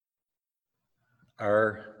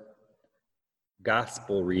Our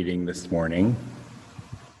gospel reading this morning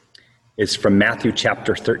is from Matthew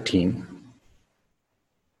chapter 13.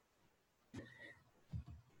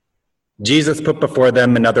 Jesus put before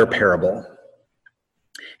them another parable.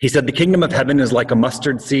 He said, "The kingdom of heaven is like a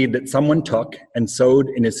mustard seed that someone took and sowed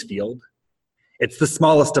in his field. It's the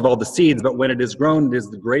smallest of all the seeds, but when it is grown, it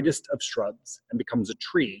is the greatest of shrubs and becomes a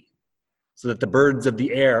tree, so that the birds of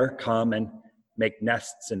the air come and make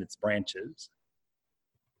nests in its branches."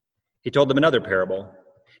 He told them another parable.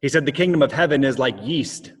 He said, "The kingdom of heaven is like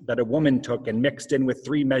yeast that a woman took and mixed in with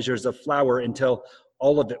 3 measures of flour until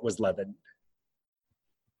all of it was leavened."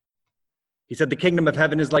 He said, "The kingdom of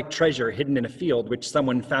heaven is like treasure hidden in a field, which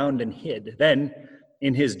someone found and hid. Then,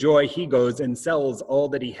 in his joy, he goes and sells all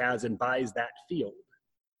that he has and buys that field."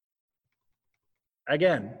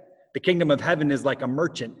 Again, the kingdom of heaven is like a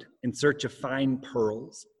merchant in search of fine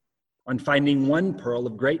pearls. On finding one pearl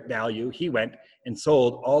of great value, he went and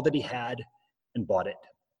sold all that he had and bought it.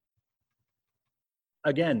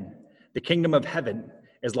 Again, the kingdom of heaven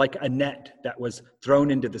is like a net that was thrown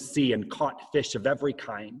into the sea and caught fish of every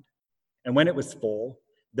kind. And when it was full,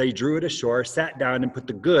 they drew it ashore, sat down, and put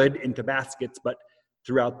the good into baskets, but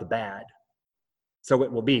threw out the bad. So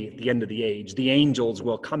it will be at the end of the age. The angels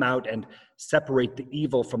will come out and separate the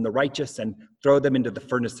evil from the righteous and throw them into the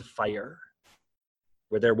furnace of fire,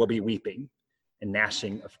 where there will be weeping and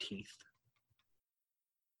gnashing of teeth.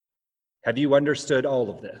 Have you understood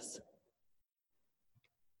all of this?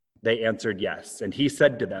 They answered yes. And he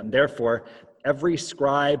said to them, "Therefore, every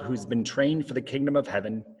scribe who's been trained for the kingdom of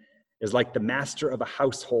heaven is like the master of a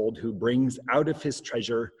household who brings out of his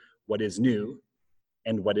treasure what is new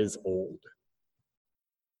and what is old."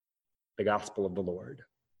 The gospel of the Lord.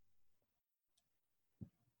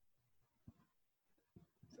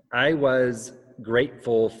 I was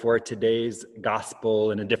grateful for today's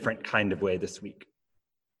gospel in a different kind of way this week.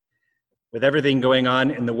 With everything going on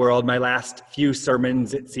in the world, my last few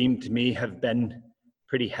sermons, it seemed to me, have been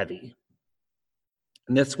pretty heavy.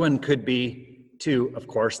 And this one could be too, of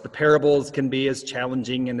course. The parables can be as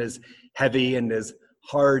challenging and as heavy and as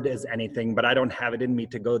hard as anything, but I don't have it in me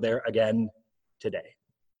to go there again today.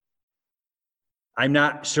 I'm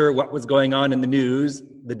not sure what was going on in the news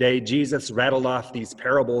the day Jesus rattled off these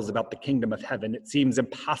parables about the kingdom of heaven. It seems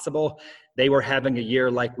impossible they were having a year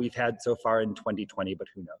like we've had so far in 2020, but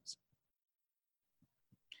who knows?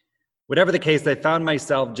 Whatever the case, I found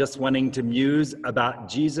myself just wanting to muse about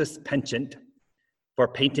Jesus' penchant for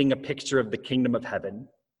painting a picture of the kingdom of heaven.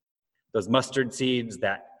 Those mustard seeds,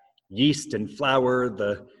 that yeast and flour,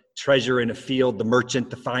 the treasure in a field, the merchant,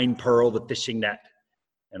 the fine pearl, the fishing net,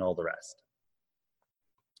 and all the rest.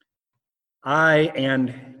 I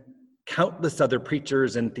and countless other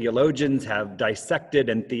preachers and theologians have dissected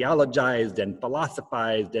and theologized and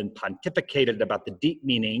philosophized and pontificated about the deep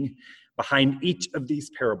meaning behind each of these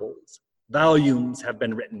parables. Volumes have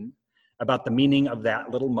been written about the meaning of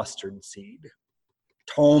that little mustard seed.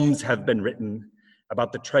 Tomes have been written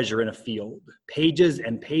about the treasure in a field. Pages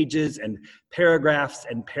and pages and paragraphs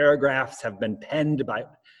have been penned by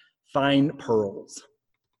fine pearls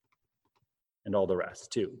and all the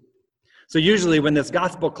rest too. So usually when this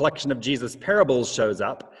gospel collection of Jesus' parables shows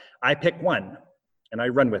up, I pick one and I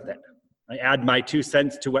run with it. I add my 2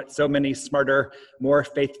 cents to what so many smarter, more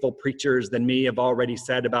faithful preachers than me have already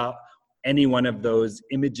said about any one of those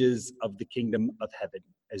images of the kingdom of heaven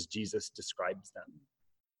as Jesus describes them.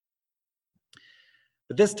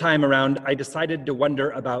 But this time around, I decided to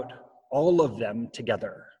wonder about all of them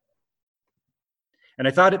together. And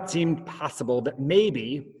I thought it seemed possible that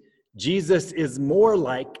maybe Jesus is more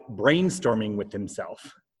like brainstorming with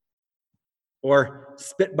himself or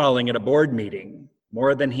spitballing at a board meeting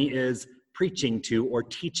more than he is preaching to or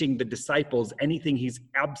teaching the disciples anything he's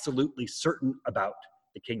absolutely certain about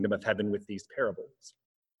the kingdom of heaven with these parables.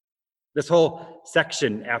 This whole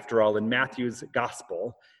section, after all, in Matthew's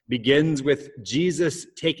gospel begins with Jesus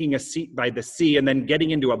taking a seat by the sea and then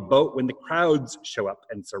getting into a boat when the crowds show up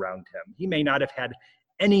and surround him. He may not have had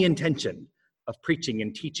any intention of preaching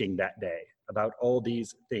and teaching that day about all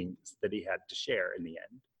these things that he had to share in the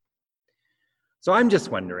end. So I'm just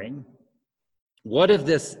wondering, what if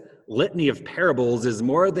this litany of parables is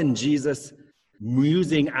more than Jesus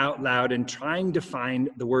musing out loud and trying to find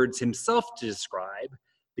the words himself to describe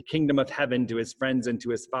the kingdom of heaven to his friends and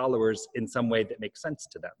to his followers in some way that makes sense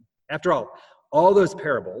to them? After all those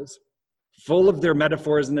parables, full of their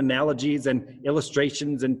metaphors and analogies and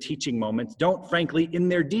illustrations and teaching moments, don't frankly, in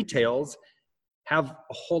their details, have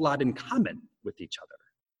a whole lot in common with each other.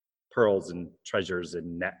 Pearls and treasures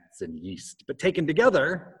and nets and yeast. But taken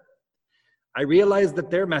together, I realized that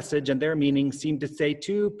their message and their meaning seemed to say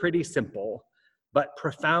 2 pretty simple but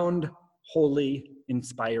profound, holy,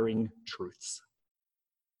 inspiring truths.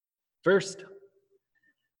 First,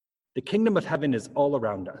 the kingdom of heaven is all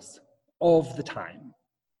around us, all the time,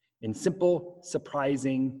 in simple,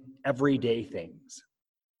 surprising, everyday things.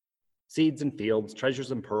 Seeds and fields,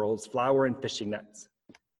 treasures and pearls, flour and fishing nets,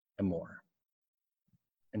 and more.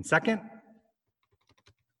 And second,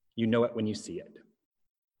 you know it when you see it.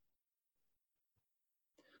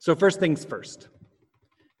 So first things first,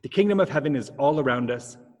 the kingdom of heaven is all around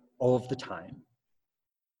us all of the time.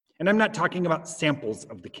 And I'm not talking about samples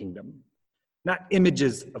of the kingdom, not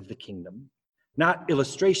images of the kingdom, not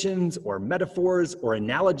illustrations or metaphors or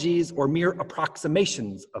analogies or mere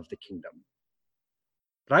approximations of the kingdom.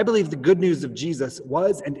 But I believe the good news of Jesus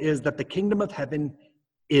was and is that the kingdom of heaven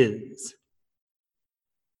is.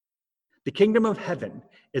 The kingdom of heaven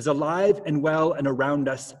is alive and well and around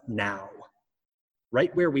us now,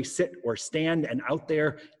 right where we sit or stand and out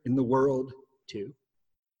there in the world too.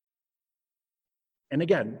 And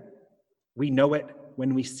again, we know it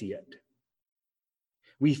when we see it.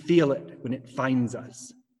 We feel it when it finds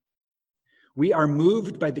us. We are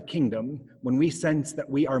moved by the kingdom when we sense that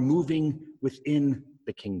we are moving within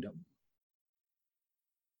the kingdom.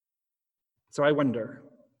 So I wonder,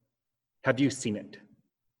 have you seen it?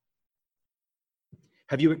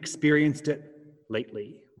 Have you experienced it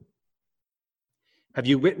lately? Have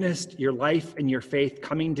you witnessed your life and your faith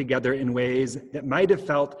coming together in ways that might have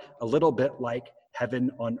felt a little bit like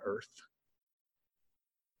heaven on earth?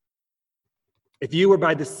 If you were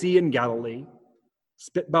by the sea in Galilee,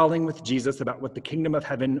 spitballing with Jesus about what the kingdom of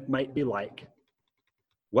heaven might be like,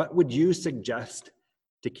 what would you suggest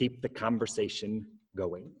to keep the conversation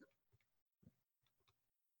going?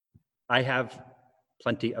 I have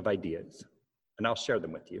plenty of ideas, and I'll share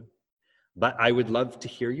them with you, but I would love to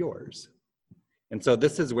hear yours. And so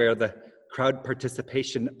this is where the crowd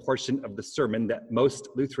participation portion of the sermon that most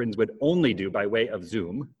Lutherans would only do by way of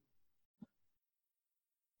Zoom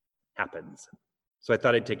happens. So I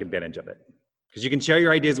thought I'd take advantage of it. Because you can share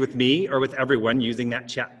your ideas with me or with everyone using that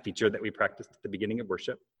chat feature that we practiced at the beginning of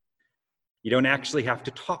worship. You don't actually have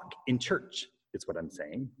to talk in church, is what I'm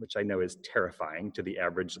saying, which I know is terrifying to the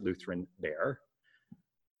average Lutheran bear.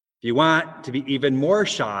 If you want to be even more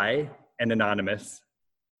shy and anonymous,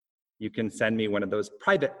 you can send me one of those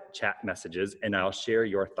private chat messages and I'll share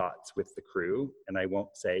your thoughts with the crew, and I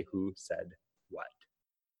won't say who said what.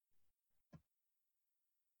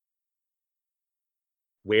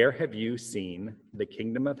 Where have you seen the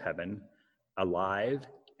kingdom of heaven alive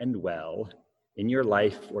and well in your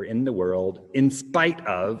life or in the world, in spite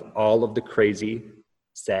of all of the crazy,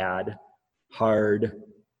 sad, hard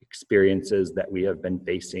experiences that we have been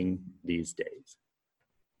facing these days?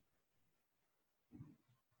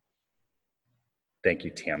 Thank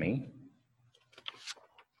you, Tammy.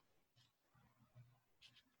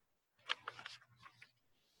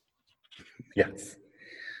 Yes.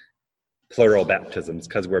 Plural baptisms,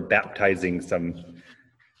 because we're baptizing some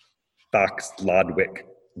Fox Lodwick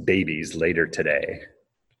babies later today.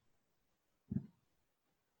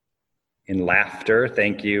 In laughter,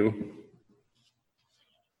 thank you.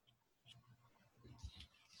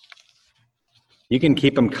 You can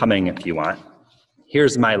keep them coming if you want.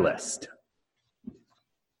 Here's my list.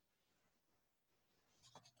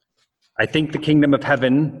 I think the kingdom of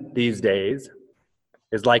heaven these days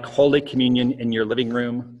is like Holy Communion in your living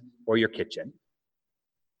room or your kitchen.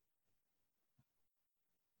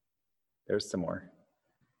 There's some more.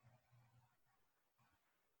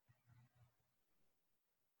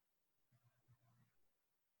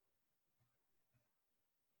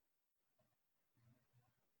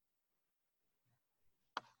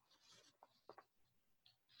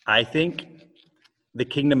 I think the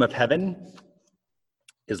kingdom of heaven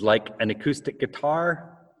is like an acoustic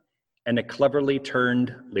guitar and a cleverly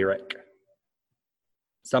turned lyric.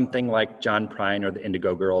 Something like John Prine or the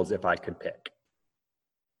Indigo Girls, if I could pick.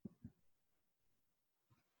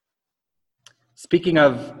 Speaking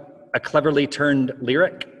of a cleverly turned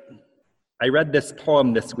lyric, I read this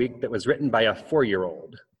poem this week that was written by a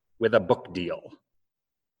 4-year-old with a book deal.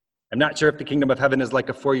 I'm not sure if the kingdom of heaven is like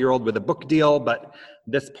a 4-year-old with a book deal, but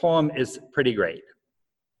this poem is pretty great.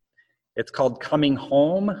 It's called Coming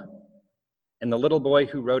Home, and the little boy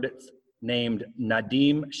who wrote it's named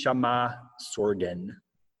Nadim Shama Sorgen.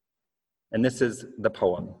 And this is the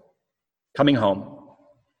poem. Coming home.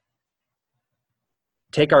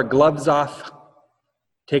 Take our gloves off,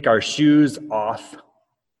 take our shoes off,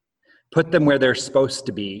 put them where they're supposed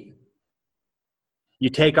to be. You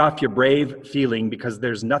take off your brave feeling because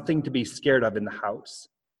there's nothing to be scared of in the house.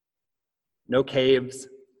 No caves,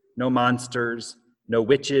 no monsters, no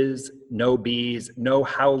witches, no bees, no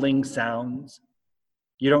howling sounds.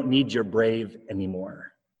 You don't need your brave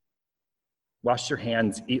anymore. Wash your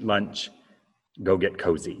hands, eat lunch, go get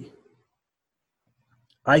cozy.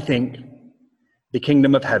 I think the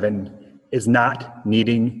kingdom of heaven is not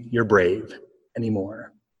needing your brave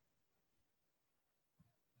anymore.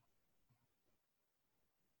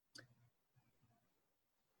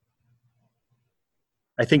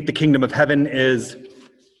 I think the kingdom of heaven is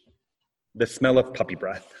the smell of puppy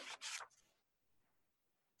breath.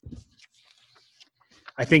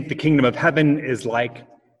 I think the kingdom of heaven is like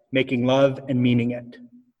making love and meaning it.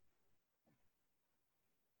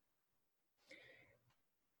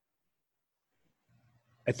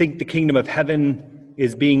 I think the kingdom of heaven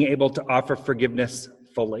is being able to offer forgiveness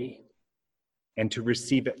fully and to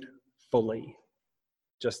receive it fully,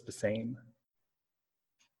 just the same.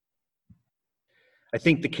 I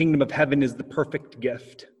think the kingdom of heaven is the perfect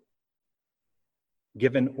gift,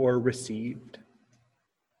 given or received.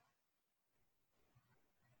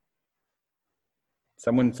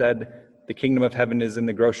 Someone said the kingdom of heaven is in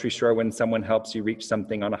the grocery store when someone helps you reach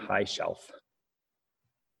something on a high shelf.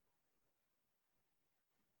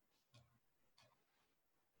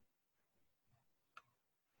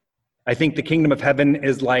 I think the kingdom of heaven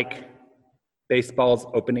is like baseball's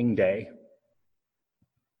opening day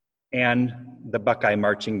and the Buckeye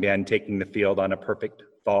marching band taking the field on a perfect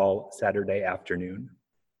fall Saturday afternoon.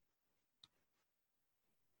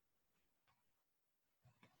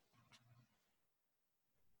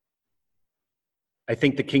 I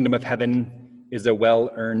think the kingdom of heaven is a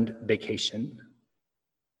well-earned vacation.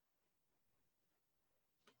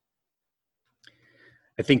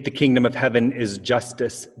 I think the kingdom of heaven is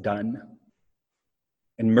justice done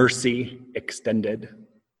and mercy extended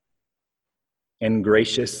and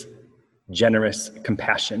gracious, generous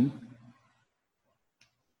compassion.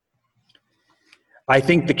 I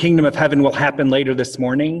think the kingdom of heaven will happen later this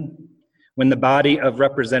morning when the body of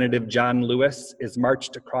Representative John Lewis is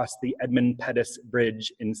marched across the Edmund Pettus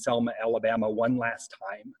Bridge in Selma, Alabama one last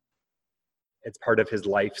time. It's part of his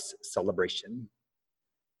life's celebration.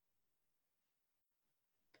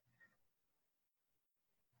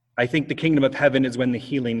 I think the kingdom of heaven is when the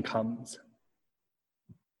healing comes.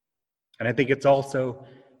 And I think it's also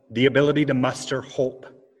the ability to muster hope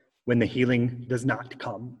when the healing does not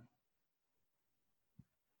come.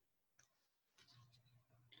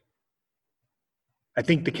 I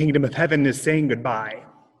think the kingdom of heaven is saying goodbye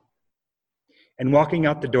and walking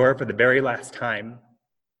out the door for the very last time,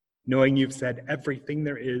 knowing you've said everything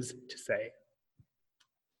there is to say.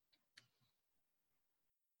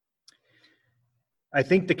 I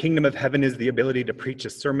think the kingdom of heaven is the ability to preach a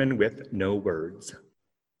sermon with no words.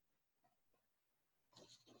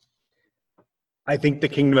 I think the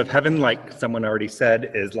kingdom of heaven, like someone already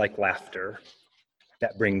said, is like laughter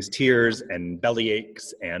that brings tears and belly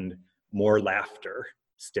aches and more laughter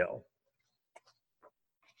still.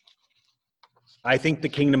 I think the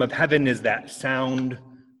kingdom of heaven is that sound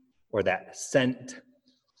or that scent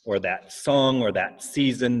or that song or that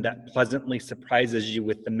season that pleasantly surprises you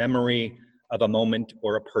with the memory of a moment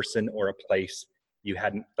or a person or a place you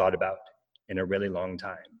hadn't thought about in a really long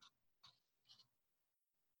time.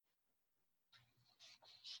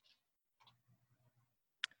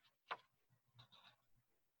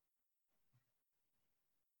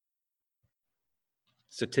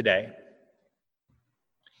 So today,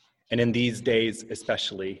 and in these days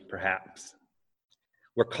especially, perhaps,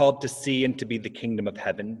 we're called to see and to be the kingdom of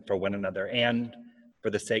heaven for one another and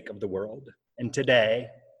for the sake of the world. And today,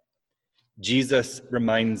 Jesus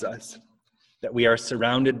reminds us that we are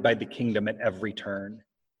surrounded by the kingdom at every turn.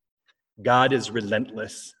 God is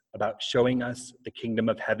relentless about showing us the kingdom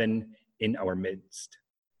of heaven in our midst.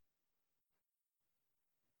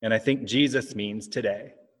 And I think Jesus means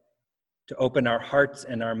today to open our hearts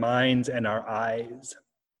and our minds and our eyes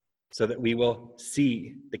so that we will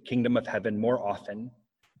see the kingdom of heaven more often,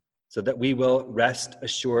 so that we will rest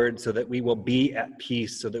assured, so that we will be at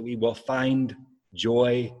peace, so that we will find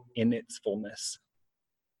joy in its fullness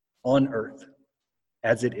on earth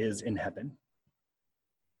as it is in heaven.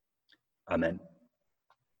 Amen.